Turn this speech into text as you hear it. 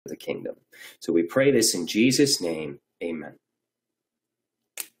kingdom. So we pray this in Jesus' name. Amen.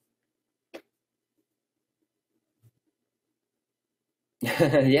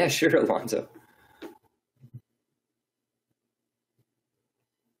 Yeah, sure, Alonzo.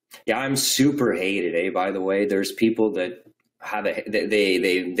 Yeah, I'm super hated, by the way. There's people that have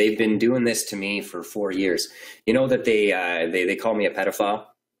they've been doing this to me for 4 years. You know that they call me a pedophile.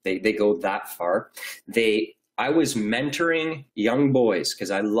 They go that far. I was mentoring young boys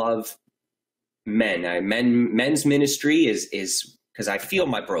because I love men. Men's ministry is because I feel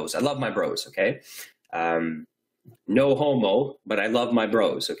my bros. I love my bros. Okay. No homo, but I love my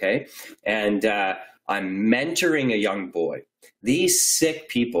bros, okay? And I'm mentoring a young boy. These sick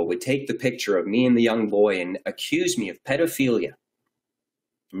people would take the picture of me and the young boy and accuse me of pedophilia.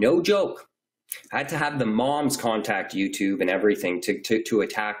 No joke. I had to have the moms contact YouTube and everything to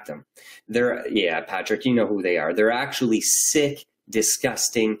attack them. Yeah, Patrick, you know who they are. They're actually sick,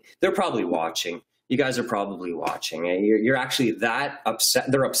 disgusting. They're probably watching. You guys are probably watching. You're actually that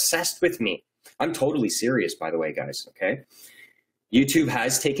upset. They're obsessed with me. I'm totally serious, by the way, guys, okay? YouTube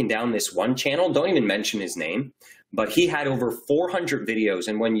has taken down this one channel. Don't even mention his name. But he had over 400 videos.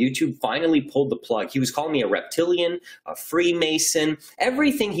 And when YouTube finally pulled the plug, he was calling me a reptilian, a Freemason,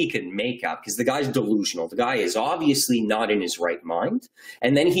 everything he could make up because the guy's delusional. The guy is obviously not in his right mind.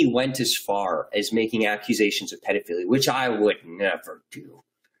 And then he went as far as making accusations of pedophilia, which I would never do.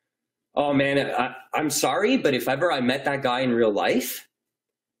 Oh, man, I'm sorry, but if ever I met that guy in real life,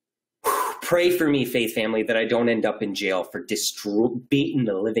 pray for me, Faith family, that I don't end up in jail for beating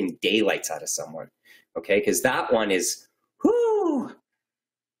the living daylights out of someone. Okay, because that one is,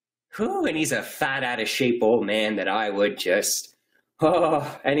 and he's a fat, out of shape old man that I would just,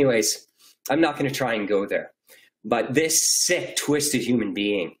 anyways, I'm not going to try and go there. But this sick, twisted human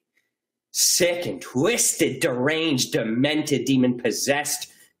being, sick and twisted, deranged, demented,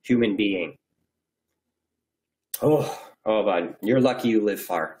 demon-possessed human being. Oh, bud, you're lucky you live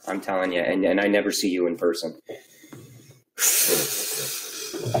far, I'm telling you, and I never see you in person.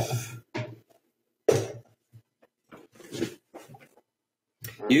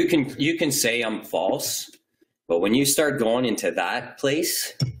 You can say I'm false, but when you start going into that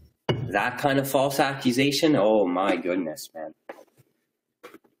place, that kind of false accusation, oh my goodness, man.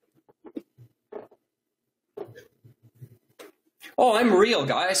 Oh, I'm real,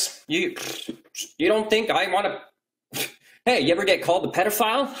 guys. You don't think I want to... Hey, you ever get called a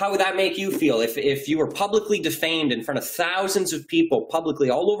pedophile? How would that make you feel if you were publicly defamed in front of thousands of people publicly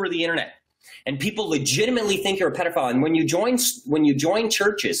all over the internet, and people legitimately think you're a pedophile? And when you join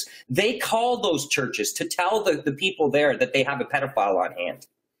churches, they call those churches to tell the people there that they have a pedophile on hand.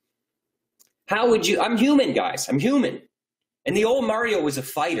 How would you? I'm human, guys. I'm human. And the old Mario was a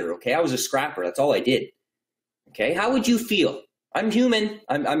fighter. Okay, I was a scrapper. That's all I did. Okay, how would you feel? I'm human.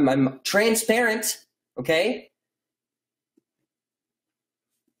 I'm transparent. Okay.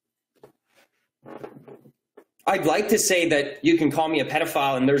 I'd like to say that you can call me a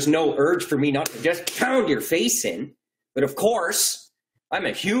pedophile and there's no urge for me not to just pound your face in. But of course, I'm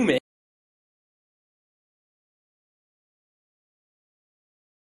a human.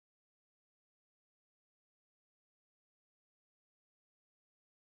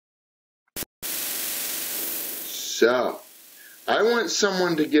 So, I want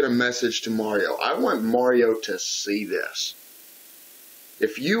someone to get a message to Mario. I want Mario to see this.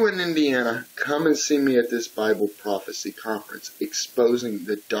 If you in Indiana, come and see me at this Bible Prophecy Conference, Exposing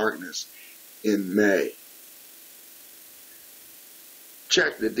the Darkness, in May.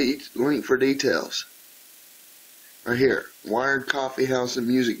 Check the link for details. Right here, Wired Coffee House and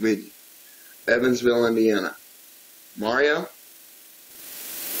Music Venue, Evansville, Indiana. Mario,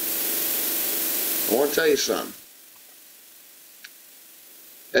 I want to tell you something.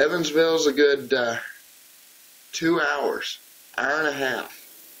 Evansville's a good 2 hours. Hour and a half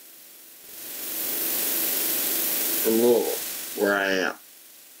from Louisville, where I am.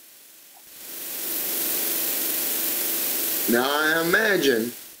 Now I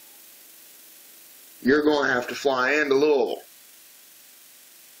imagine you're going to have to fly into Louisville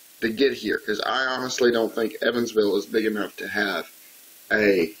to get here, because I honestly don't think Evansville is big enough to have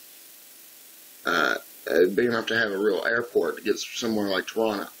a real airport to get somewhere like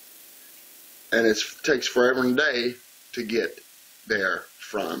Toronto, and it takes forever and a day to get there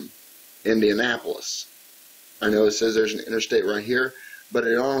from Indianapolis. I know it says there's an interstate right here, but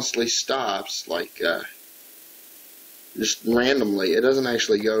it honestly stops like just randomly. It doesn't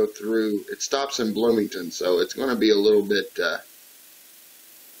actually go through. It stops in Bloomington, so it's going to be a little bit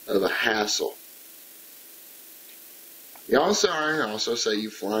of a hassle. I also say you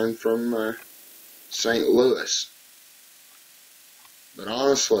flying from St. Louis. But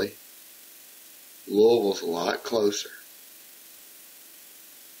honestly, Louisville's a lot closer.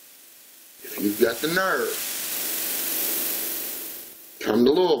 If you've got the nerve, come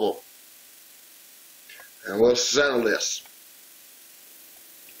to Louisville and let's settle this.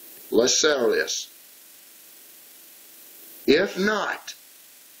 Let's settle this. If not,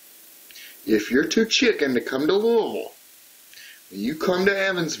 if you're too chicken to come to Louisville, you come to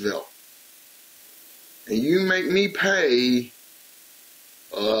Evansville, and you make me pay,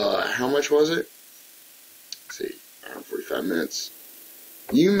 how much was it? Let's see, 45 minutes.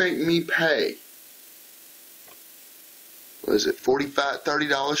 You make me pay, what is it,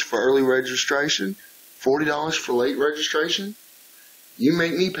 $30 for early registration, $40 for late registration? You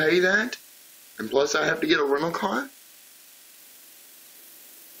make me pay that, and plus I have to get a rental car?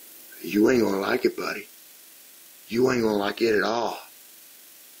 You ain't gonna like it, buddy. You ain't gonna like it at all.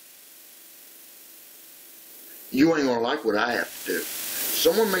 You ain't gonna like what I have to do.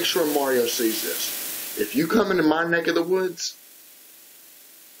 Someone make sure Mario sees this. If you come into my neck of the woods,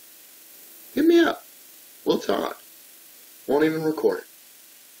 hit me up. We'll talk. Won't even record it.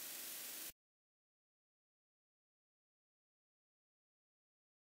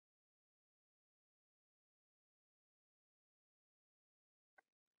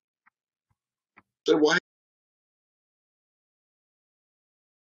 So why?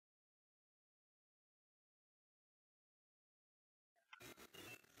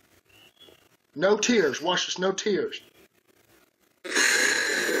 No tears. Watch this. No tears.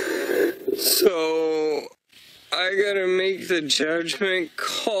 So, I gotta make the judgment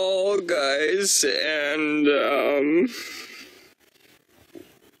call, guys, and, I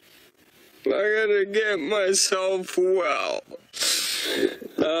gotta get myself well.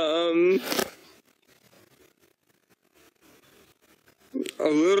 A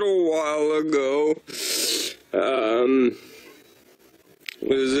little while ago,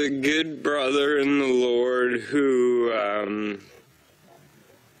 was a good brother in the Lord who,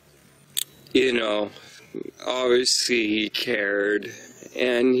 you know, obviously he cared,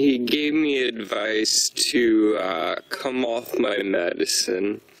 and he gave me advice to come off my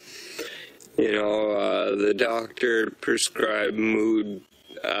medicine. You know, the doctor prescribed mood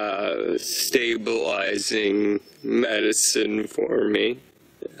stabilizing medicine for me.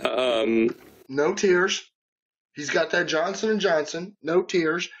 No tears. He's got that Johnson & Johnson. No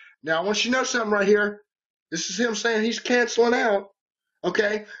tears. Now, I want you to know something right here. This is him saying he's canceling out.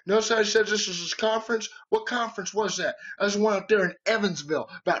 Okay? Notice how he says this is his conference? What conference was that? That was one out there in Evansville,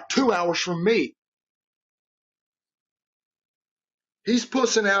 about 2 hours from me. He's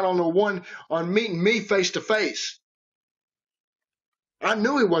pussing out on the one on meeting me face to face. I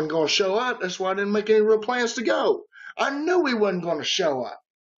knew he wasn't going to show up. That's why I didn't make any real plans to go. I knew he wasn't going to show up.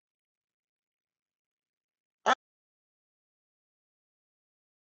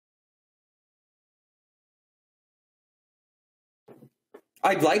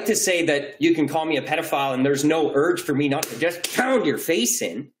 I'd like to say that you can call me a pedophile and there's no urge for me not to just pound your face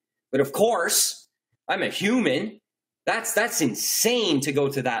in. But of course, I'm a human. That's insane to go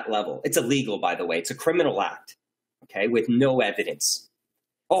to that level. It's illegal, by the way. It's a criminal act, okay, with no evidence.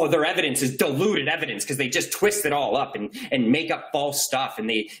 Oh, their evidence is diluted evidence because they just twist it all up and make up false stuff. And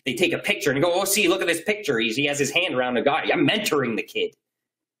they take a picture and go, oh, see, look at this picture. He has his hand around a guy. I'm mentoring the kid.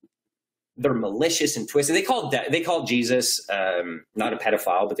 They're malicious and twisted. They called Jesus not a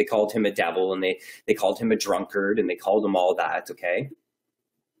pedophile, but they called him a devil, and they called him a drunkard, and they called him all that, okay?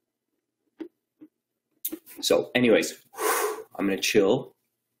 So anyways, I'm going to chill,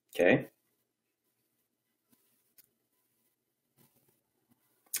 okay?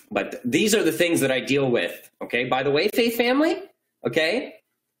 But these are the things that I deal with, okay? By the way, Faith family, okay?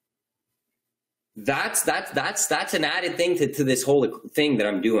 That's an added thing to this whole thing that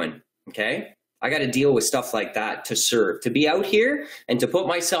I'm doing. Okay, I got to deal with stuff like that to serve, to be out here and to put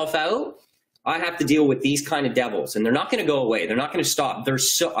myself out. I have to deal with these kind of devils, and they're not going to go away. They're not going to stop.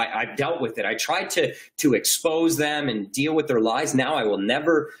 I've dealt with it. I tried to expose them and deal with their lies. Now I'll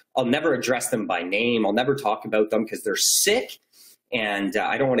never address them by name. I'll never talk about them because they're sick, and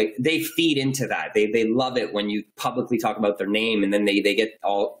I don't want to. They feed into that. They love it when you publicly talk about their name, and then they get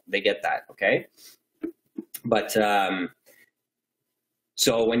that. Okay, but.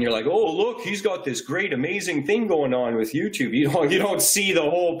 So when you're like, oh, look, he's got this great, amazing thing going on with YouTube, you don't see the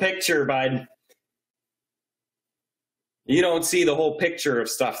whole picture, bud. You don't see the whole picture of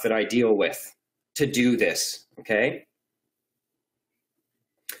stuff that I deal with to do this, okay?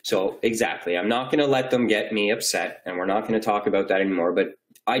 So exactly, I'm not going to let them get me upset, and we're not going to talk about that anymore, but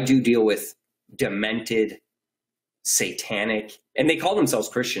I do deal with demented satanic, and they call themselves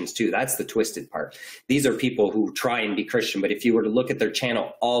Christians too. That's the twisted part. These are people who try and be Christian, but if you were to look at their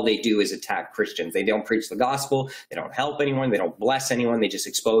channel, all they do is attack Christians. They don't preach the gospel. They don't help anyone. They don't bless anyone. They just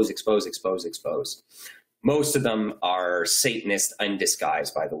expose. Most of them are Satanists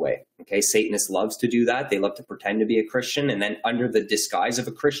undisguised, by the way. Okay, Satanists loves to do that. They love to pretend to be a Christian, and then under the disguise of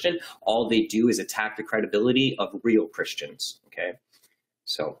a Christian, all they do is attack the credibility of real Christians. Okay,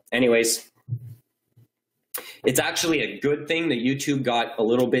 so anyways, it's actually a good thing that YouTube got a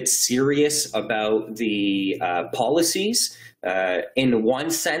little bit serious about the policies. In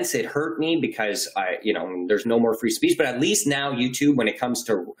one sense, it hurt me because there's no more free speech. But at least now YouTube, when it comes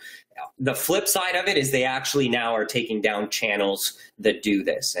to the flip side of it, is they actually now are taking down channels that do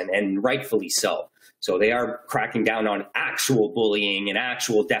this, and rightfully so. So they are cracking down on actual bullying and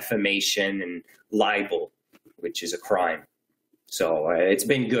actual defamation and libel, which is a crime. So it's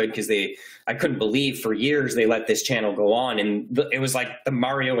been good because I couldn't believe for years they let this channel go on. And it was like the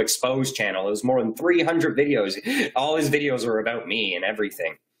Mario Exposed channel. It was more than 300 videos. All his videos were about me and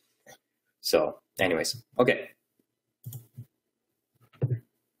everything. So anyways, okay.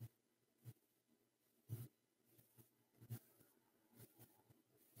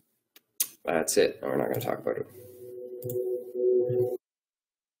 That's it. We're not going to talk about it.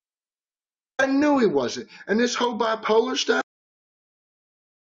 I knew he wasn't. And this whole bipolar stuff.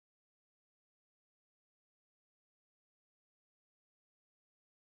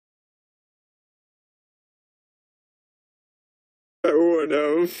 I would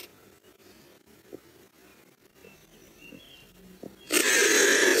have.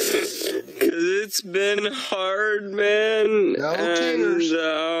 Cause it's been hard, man. No and tears.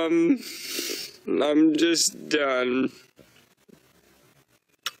 I'm just done.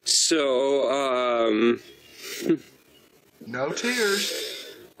 So, no tears.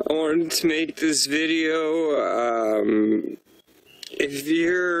 I wanted to make this video. If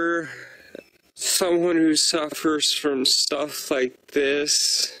you're someone who suffers from stuff like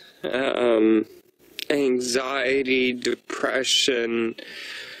this, anxiety, depression,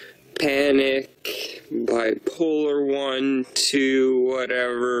 panic, bipolar 1, 2,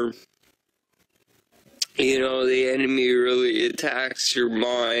 whatever, the enemy really attacks your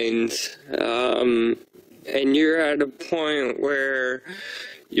mind, and you're at a point where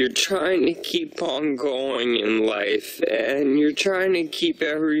you're trying to keep on going in life, and you're trying to keep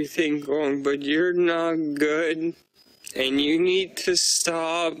everything going, but you're not good, and you need to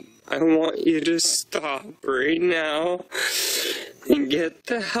stop. I want you to stop right now and get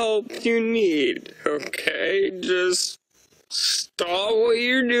the help you need, okay? Just stop what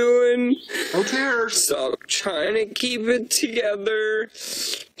you're doing. No tears. Stop trying to keep it together.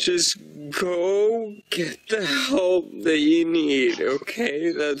 Just go get the help that you need,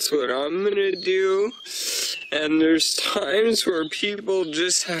 okay? That's what I'm gonna do. And there's times where people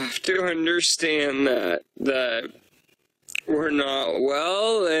just have to understand that we're not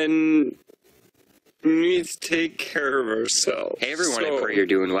well and we need to take care of ourselves. Hey everyone, I pray you're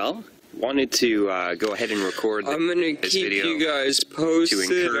doing well. Wanted to go ahead and record I'm gonna keep you guys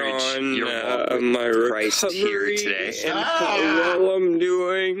posted on my recovery here today. and how well I'm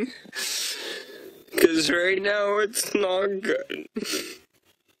doing, because right now it's not good.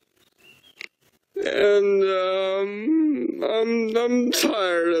 And I'm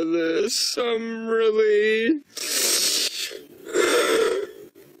tired of this. I'm really,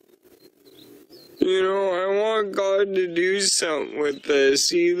 I want God to do something with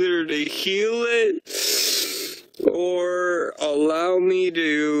this, either to heal it or allow me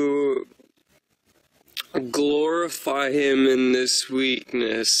to glorify Him in this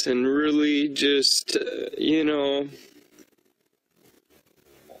weakness and really just,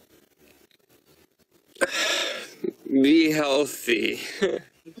 be healthy.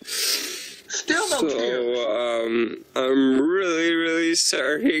 Still no tears. So, I'm really, really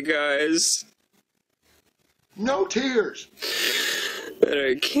sorry, guys. No tears. That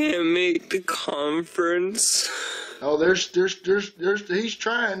I can't make the conference. Oh, he's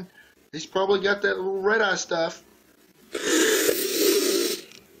trying. He's probably got that little red eye stuff. But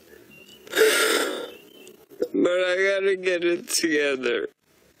I gotta get it together.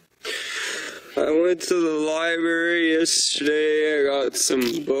 I went to the library yesterday. I got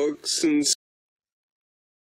some books and